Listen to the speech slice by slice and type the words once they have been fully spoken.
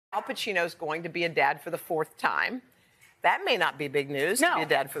Al Pacino's going to be a dad for the fourth time. That may not be big news to be a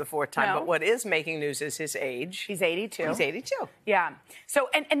dad for the fourth time, but what is making news is his age. He's 82. He's 82. Yeah. So,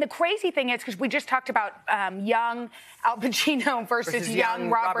 and the crazy thing is, because we just talked about young Al Pacino versus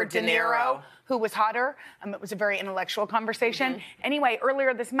young Robert De Niro, who was hotter. It was a very intellectual conversation. Mm-hmm. Anyway,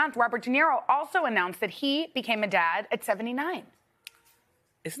 earlier this month, Robert De Niro also announced that he became a dad at 79.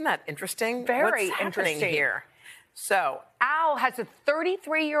 Isn't that interesting? Very What's happening interesting here? So Al has a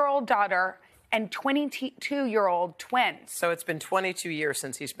 33-year-old daughter and 22-year-old twins. So it's been 22 years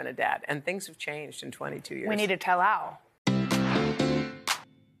since he's been a dad, and things have changed in 22 years. We need to tell Al.